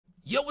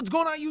Yo, what's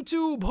going on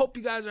YouTube? Hope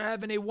you guys are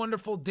having a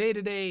wonderful day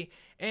today.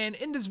 And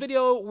in this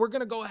video, we're going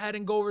to go ahead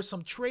and go over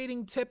some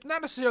trading tips, not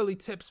necessarily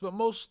tips, but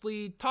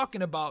mostly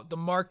talking about the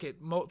market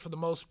for the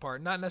most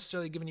part, not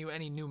necessarily giving you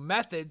any new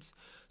methods.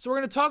 So we're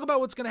going to talk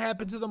about what's going to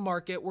happen to the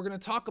market. We're going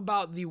to talk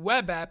about the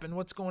web app and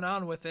what's going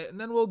on with it. And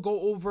then we'll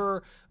go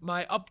over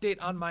my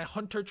update on my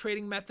hunter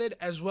trading method,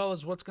 as well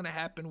as what's going to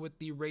happen with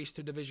the Race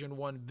to Division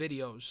 1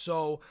 videos.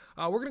 So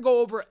we're going to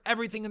go over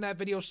everything in that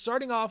video,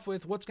 starting off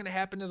with what's going to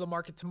happen to the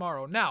market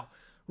tomorrow. Now,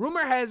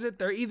 rumor has it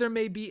there either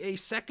may be a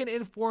second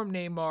informed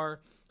Neymar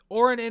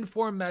or an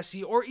informed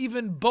Messi or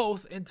even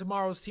both in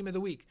tomorrow's Team of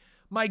the Week.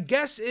 My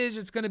guess is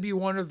it's going to be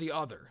one or the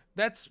other.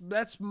 That's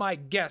my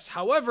guess.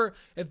 However,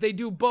 if they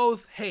do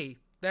both, hey,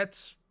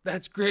 that's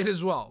great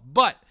as well.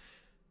 But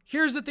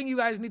here's the thing you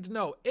guys need to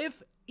know.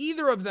 If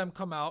either of them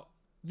come out,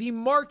 the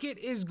market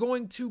is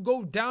going to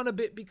go down a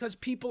bit because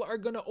people are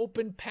going to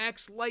open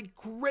packs like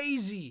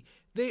crazy.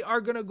 They are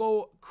going to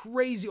go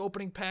crazy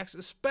opening packs,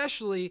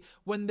 especially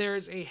when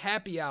there's a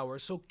happy hour.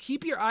 So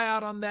keep your eye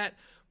out on that.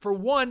 For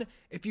one,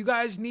 if you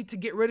guys need to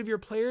get rid of your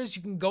players,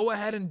 you can go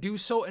ahead and do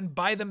so and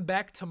buy them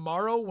back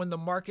tomorrow when the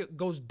market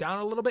goes down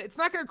a little bit. It's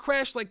not going to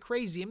crash like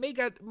crazy.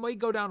 It might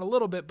go down a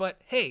little bit, but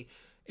hey,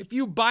 if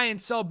you buy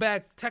and sell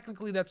back,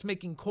 technically that's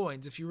making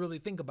coins if you really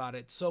think about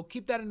it. So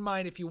keep that in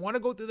mind. If you want to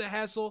go through the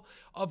hassle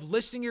of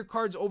listing your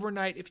cards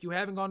overnight, if you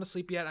haven't gone to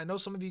sleep yet, I know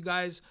some of you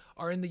guys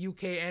are in the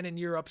UK and in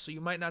Europe, so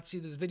you might not see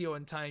this video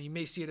in time. You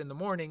may see it in the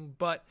morning,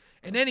 but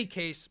in any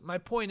case, my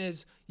point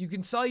is you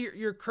can sell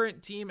your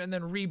current team and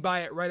then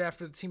rebuy it right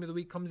after the Team of the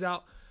Week comes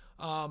out.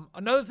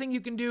 Another thing you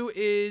can do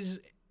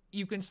is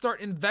you can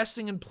start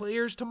investing in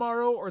players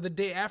tomorrow or the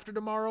day after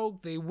tomorrow.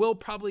 They will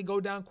probably go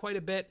down quite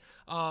a bit.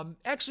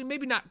 Actually,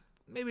 maybe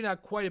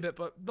not quite a bit,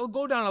 but they'll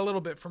go down a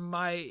little bit from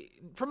my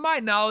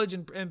knowledge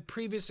and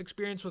previous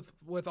experience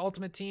with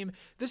Ultimate Team.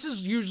 This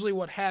is usually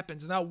what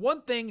happens. Now,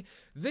 one thing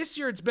this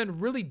year, it's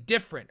been really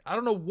different. I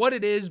don't know what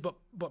it is, but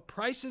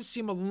prices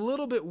seem a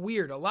little bit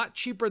weird, a lot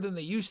cheaper than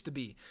they used to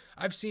be.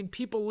 I've seen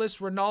people list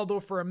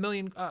Ronaldo for $1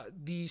 million,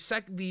 the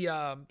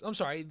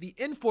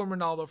informed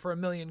Ronaldo for $1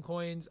 million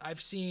coins.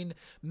 I've seen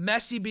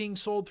Messi being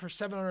sold for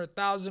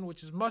 700,000,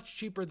 which is much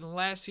cheaper than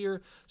last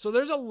year. So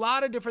there's a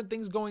lot of different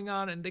things going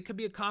on, and they could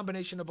be a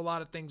combination of a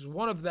lot of things.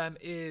 One of them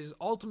is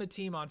Ultimate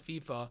Team on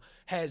FIFA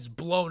has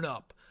blown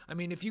up. I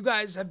mean, if you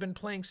guys have been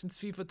playing since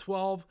FIFA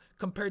 12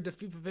 compared to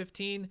FIFA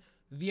 15,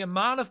 the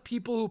amount of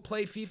people who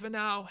play FIFA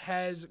now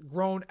has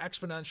grown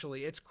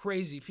exponentially. It's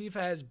crazy. FIFA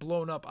has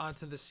blown up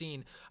onto the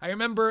scene. I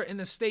remember in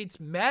the States,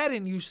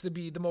 Madden used to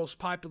be the most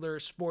popular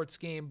sports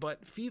game,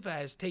 but FIFA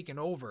has taken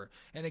over.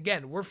 And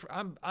again,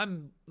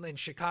 I'm in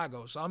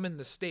Chicago, so I'm in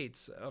the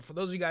States. For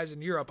those of you guys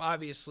in Europe,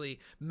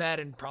 obviously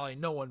Madden probably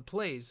no one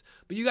plays.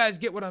 But you guys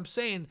get what I'm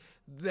saying.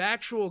 The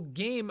actual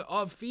game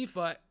of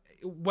FIFA,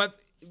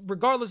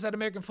 regardless that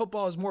American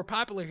football is more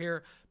popular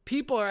here,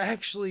 people are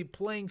actually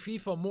playing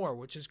FIFA more,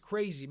 which is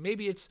crazy.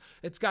 Maybe it's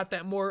got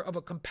that more of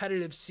a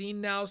competitive scene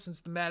now since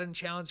the Madden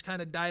Challenge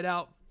kind of died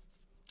out.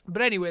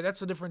 But anyway,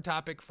 that's a different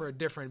topic for a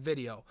different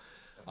video.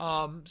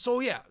 So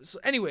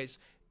anyways,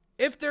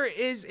 if there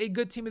is a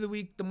good Team of the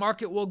Week, the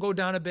market will go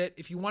down a bit.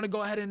 If you want to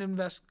go ahead and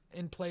invest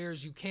in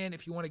players, you can.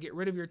 If you want to get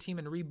rid of your team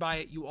and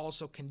rebuy it, you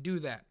also can do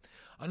that.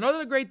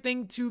 Another great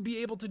thing to be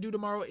able to do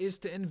tomorrow is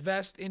to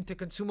invest into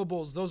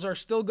consumables. Those are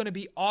still going to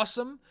be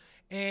awesome.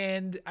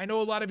 And I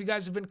know a lot of you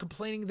guys have been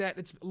complaining that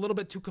it's a little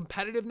bit too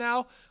competitive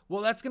now.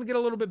 Well, that's going to get a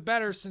little bit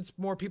better since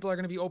more people are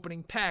going to be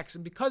opening packs.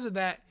 And because of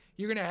that,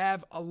 you're going to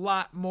have a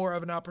lot more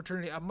of an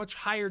opportunity, a much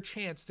higher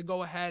chance to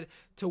go ahead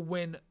to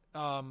win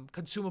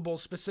consumables,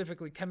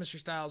 specifically chemistry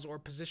styles or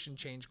position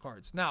change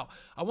cards. Now,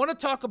 I want to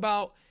talk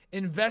about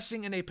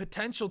investing in a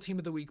potential Team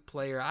of the Week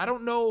player. I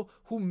don't know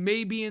who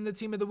may be in the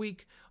Team of the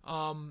Week,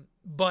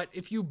 but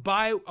if you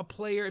buy a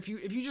player, if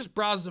you just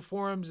browse the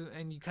forums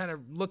and you kind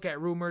of look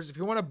at rumors, if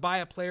you want to buy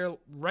a player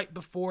right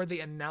before they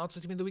announce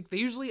the Team of the Week, they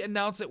usually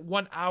announce it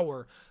 1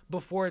 hour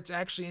before it's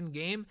actually in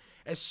game.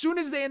 As soon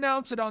as they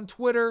announce it on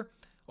Twitter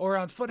or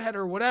on Foothead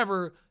or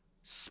whatever,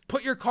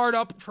 put your card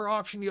up for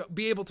auction. You'll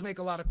be able to make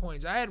a lot of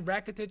coins. I had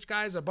Rakitic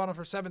guys. I bought them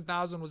for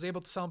 7,000. Was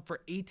able to sell them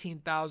for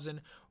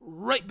 18,000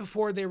 right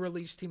before they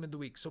released Team of the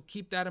Week. So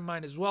keep that in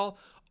mind as well.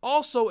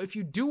 Also, if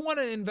you do want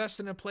to invest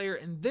in a player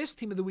in this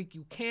Team of the Week,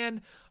 you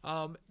can.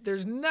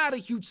 There's not a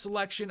huge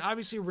selection.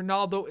 Obviously,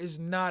 Ronaldo is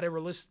not a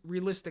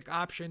realistic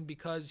option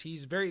because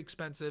he's very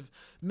expensive.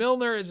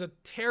 Milner is a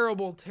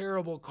terrible,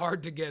 terrible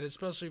card to get,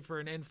 especially for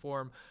an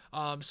inform.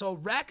 So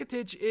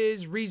Rakitic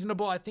is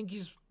reasonable. I think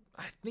he's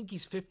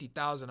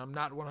 50,000. I'm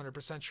not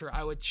 100% sure.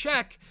 I would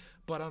check,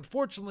 but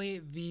unfortunately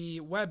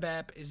the web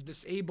app is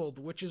disabled,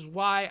 which is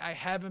why I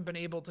haven't been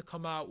able to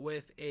come out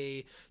with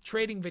a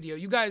trading video.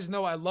 You guys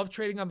know I love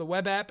trading on the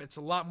web app. It's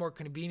a lot more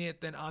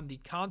convenient than on the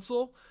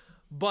console.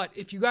 But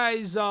if you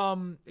guys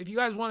want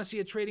to see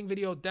a trading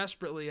video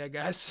desperately, I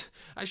guess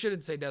I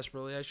shouldn't say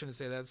desperately. I shouldn't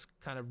say that's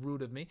kind of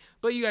rude of me.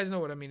 But you guys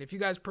know what I mean. If you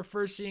guys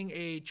prefer seeing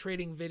a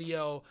trading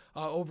video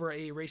over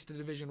a Race to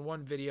Division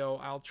 1 video,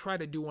 I'll try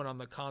to do one on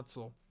the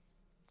console.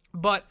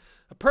 But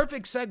a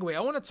perfect segue. I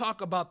want to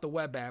talk about the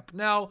web app.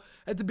 Now,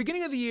 at the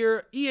beginning of the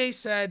year, EA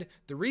said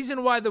the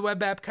reason why the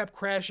web app kept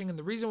crashing and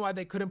the reason why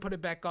they couldn't put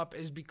it back up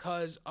is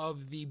because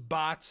of the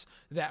bots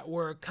that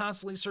were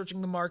constantly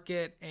searching the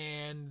market,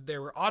 and they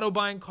were auto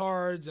buying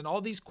cards, and all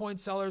these coin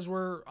sellers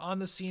were on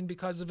the scene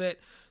because of it.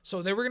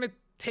 So they were going to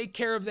take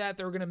care of that.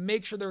 They were going to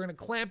make sure they were going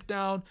to clamp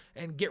down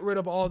and get rid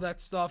of all of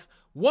that stuff.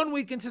 1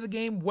 week into the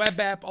game, web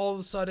app, all of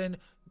a sudden,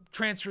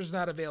 transfers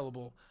not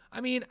available. I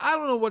mean, I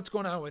don't know what's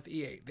going on with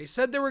EA. They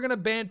said they were going to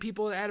ban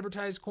people that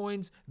advertise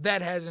coins.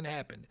 That hasn't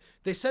happened.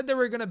 They said they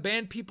were going to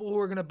ban people who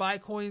are going to buy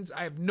coins.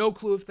 I have no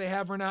clue if they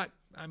have or not.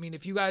 I mean,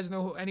 if you guys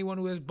know anyone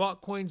who has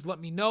bought coins, let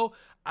me know.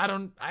 I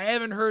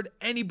haven't heard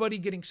anybody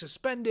getting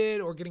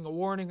suspended or getting a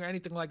warning or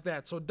anything like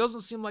that. So it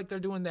doesn't seem like they're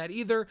doing that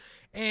either.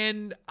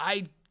 And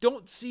I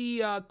don't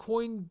see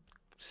coin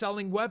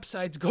selling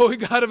websites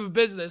going out of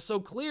business. So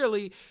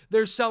clearly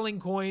they're selling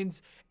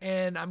coins,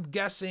 and I'm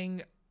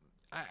guessing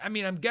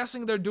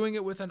they're doing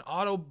it with an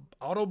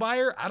auto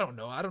buyer. I don't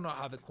know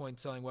how the coin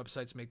selling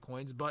websites make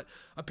coins, but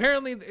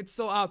apparently it's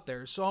still out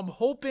there. So I'm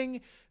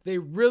hoping they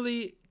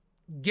really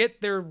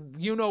get their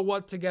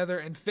you-know-what together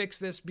and fix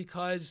this,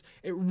 because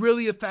it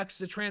really affects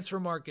the transfer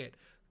market.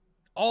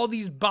 All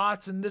these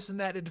bots and this and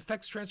that, it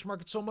affects transfer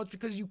market so much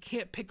because you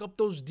can't pick up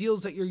those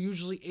deals that you're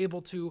usually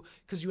able to,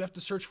 because you have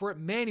to search for it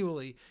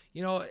manually.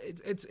 You know,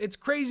 it's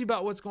crazy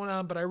about what's going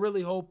on, but I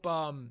really hope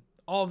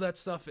all of that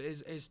stuff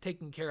is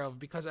taken care of,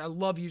 because I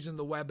love using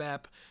the web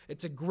app.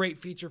 It's a great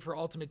feature for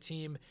Ultimate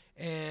Team,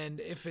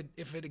 and if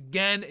it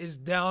again is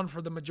down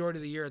for the majority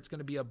of the year, it's going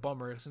to be a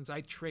bummer, since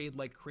I trade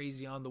like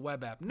crazy on the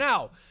web app.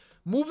 Now,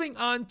 moving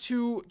on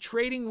to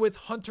trading with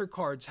hunter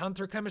cards,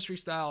 hunter chemistry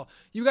style.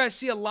 You guys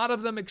see a lot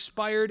of them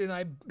expired, and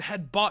I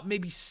had bought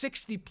maybe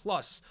 60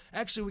 plus.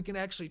 Actually, we can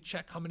actually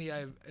check how many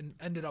I've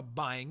ended up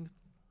buying.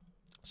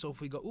 So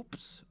if we go,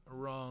 oops,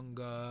 wrong.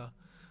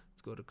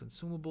 Let's go to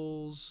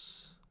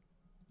consumables.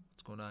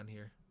 What's going on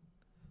here?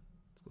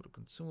 Let's go to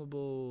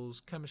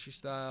consumables, chemistry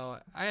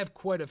style. I have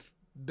quite a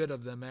bit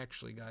of them,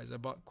 actually, guys. I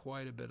bought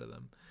quite a bit of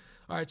them.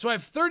 All right, so I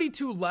have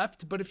 32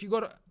 left, but if you go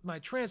to my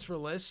transfer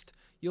list,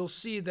 you'll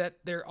see that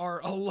there are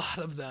a lot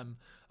of them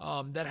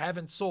that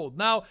haven't sold.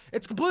 Now,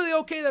 it's completely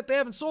okay that they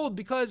haven't sold,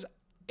 because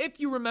if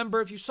you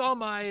remember, if you saw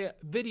my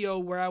video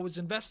where I was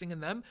investing in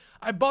them,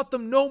 I bought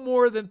them no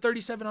more than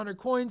 3,700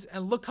 coins,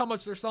 and look how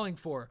much they're selling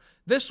for.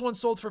 This one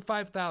sold for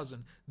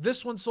 5,000.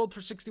 This one sold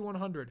for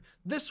 6,100.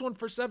 This one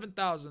for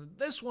 7,000.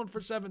 This one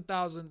for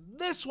 7,000.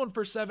 This one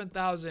for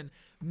 7,000,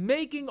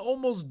 making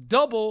almost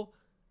double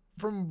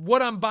from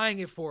what I'm buying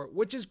it for,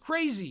 which is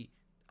crazy.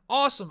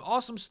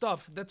 Awesome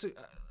stuff. That's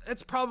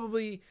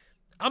probably,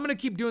 I'm going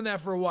to keep doing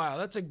that for a while.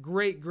 That's a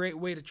great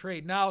way to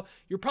trade. Now,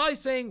 you're probably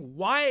saying,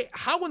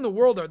 how in the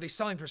world are they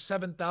selling for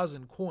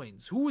 7,000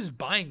 coins? Who is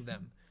buying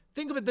them?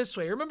 Think of it this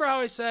way. Remember how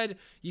I said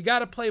you got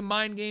to play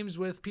mind games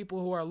with people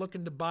who are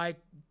looking to buy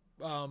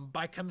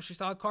chemistry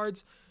style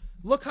cards?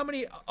 Look how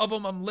many of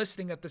them I'm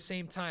listing at the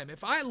same time.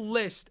 If I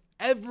list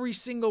every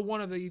single one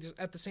of these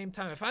at the same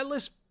time, if I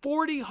list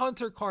 40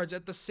 hunter cards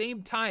at the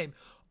same time,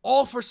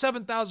 all for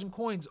 7,000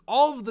 coins,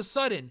 all of a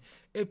sudden,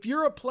 if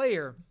you're a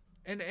player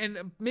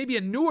and maybe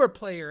a newer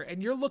player,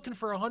 and you're looking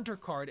for a hunter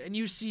card, and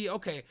you see,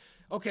 okay,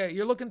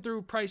 you're looking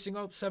through pricing,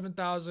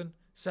 7,000,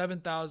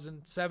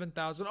 7,000,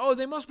 7,000. Oh,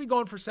 they must be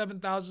going for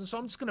 7,000, so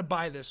I'm just going to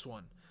buy this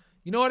one.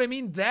 You know what I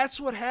mean? That's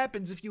what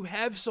happens if you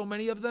have so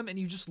many of them and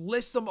you just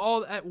list them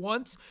all at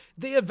once.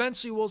 They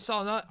eventually will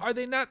sell.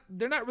 They're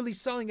not really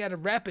selling at a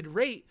rapid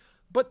rate,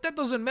 but that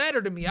doesn't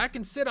matter to me. I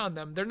can sit on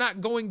them. They're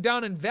not going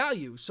down in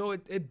value, so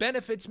it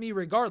benefits me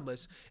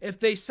regardless. If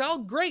they sell,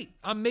 great.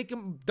 I'm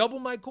making double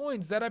my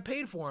coins that I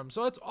paid for them,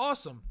 so that's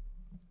awesome.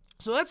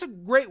 So that's a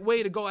great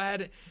way to go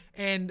ahead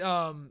and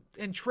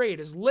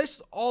trade, is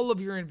list all of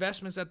your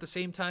investments at the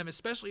same time,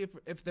 especially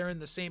if they're in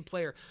the same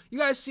player. You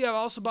guys see I've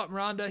also bought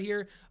Miranda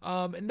here,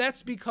 and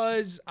that's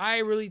because I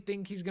really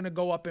think he's going to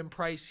go up in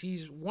price.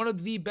 He's one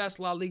of the best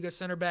La Liga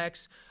center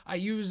backs. I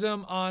use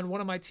him on one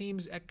of my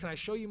teams. Can I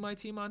show you my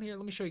team on here?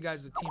 Let me show you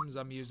guys the teams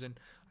I'm using.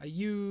 I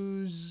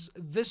use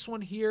this one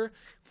here,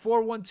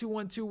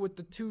 4-1-2-1-2 with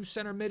the two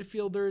center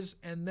midfielders,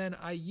 and then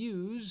I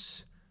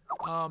use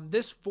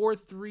this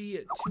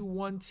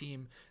 4-3-2-1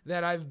 team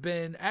that I've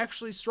been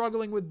actually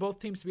struggling with both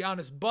teams, to be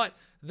honest, but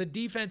the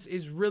defense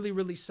is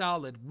really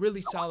solid,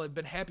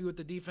 been happy with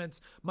the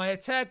defense. My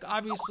attack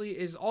obviously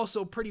is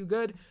also pretty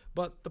good,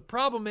 but the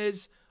problem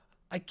is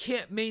I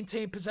can't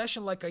maintain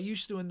possession like I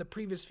used to in the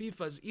previous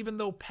FIFAs. Even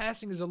though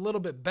passing is a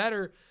little bit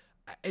better,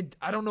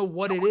 I don't know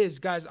what it is,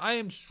 guys. I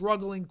am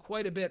struggling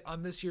quite a bit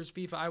on this year's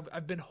FIFA.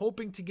 I've been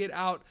hoping to get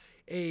out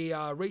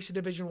a Racing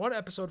Division 1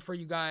 episode for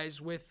you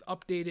guys with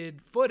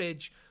updated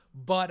footage,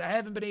 but I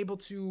haven't been able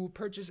to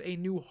purchase a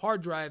new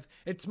hard drive.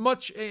 It's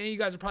much, and you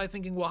guys are probably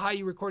thinking, well, how are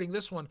you recording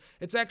this one?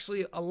 It's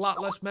actually a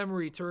lot less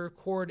memory to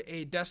record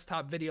a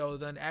desktop video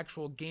than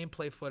actual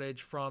gameplay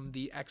footage from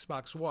the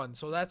Xbox One.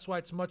 So that's why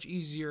it's much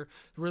easier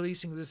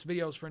releasing this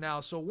videos for now.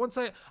 So once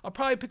I'll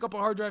probably pick up a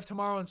hard drive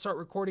tomorrow and start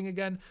recording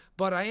again,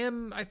 but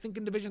I think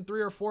in Division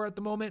 3 or 4 at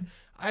the moment.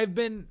 I've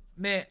been,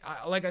 man,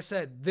 like I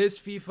said, this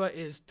FIFA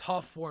is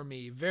tough for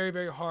me. Very,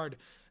 very hard.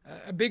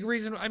 A big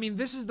reason, I mean,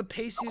 this is the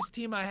paciest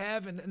team I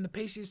have, and the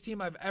paciest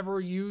team I've ever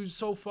used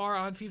so far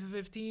on FIFA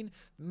 15,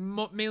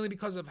 mainly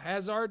because of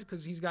Hazard,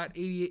 because he's got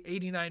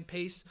 89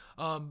 pace,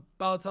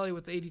 Balotelli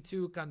with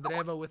 82,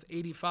 Candreva with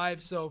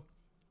 85, so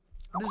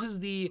this is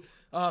the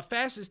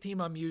fastest team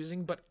I'm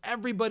using, but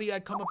everybody I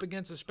come up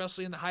against,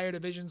 especially in the higher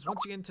divisions, once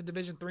you get into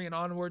Division 3 and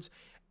onwards,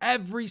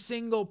 every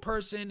single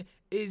person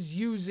is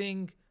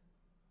using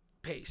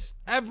pace.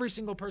 Every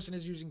single person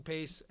is using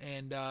pace,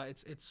 and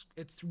it's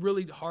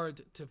really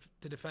hard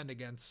to defend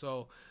against.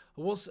 So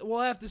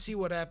we'll have to see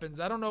what happens.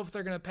 I don't know if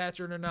they're gonna patch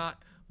it or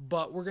not,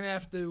 but we're gonna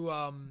have to.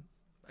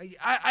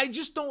 I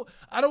just don't.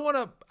 I don't want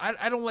to.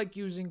 I don't like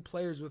using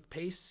players with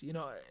pace. You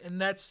know, and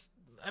that's.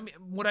 I mean,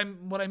 what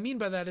I mean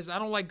by that is I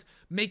don't like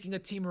making a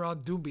team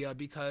around Dumbia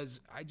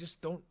because I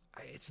just don't.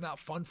 It's not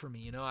fun for me,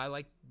 you know. I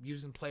like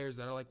using players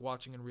that I like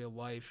watching in real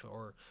life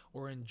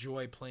or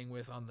enjoy playing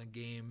with on the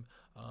game.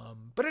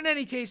 But in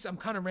any case, I'm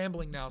kind of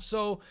rambling now.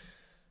 So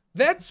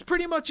that's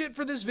pretty much it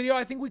for this video.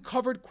 I think we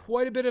covered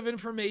quite a bit of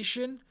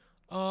information.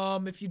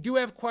 If you do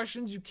have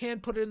questions, you can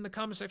put it in the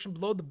comment section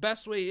below. The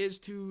best way is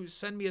to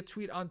send me a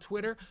tweet on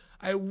Twitter.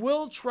 I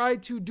will try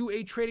to do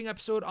a trading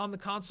episode on the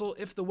console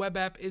if the web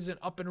app isn't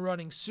up and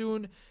running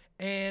soon.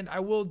 And I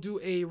will do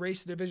a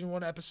Race to Division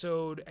 1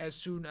 episode as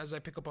soon as I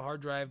pick up a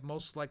hard drive,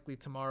 most likely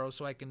tomorrow,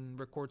 so I can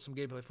record some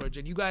gameplay footage.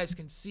 And you guys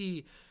can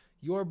see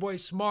your boy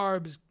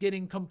Smarbs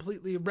getting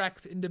completely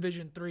wrecked in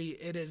Division 3.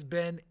 It has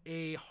been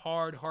a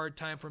hard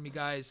time for me,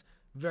 guys.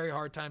 Very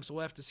hard time, so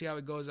we'll have to see how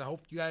it goes. I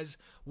hope you guys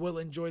will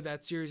enjoy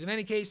that series. In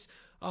any case,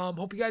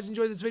 hope you guys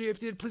enjoyed this video. If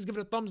you did, please give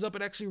it a thumbs up.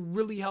 It actually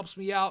really helps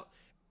me out.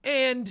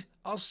 And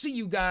I'll see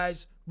you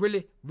guys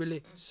really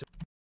soon.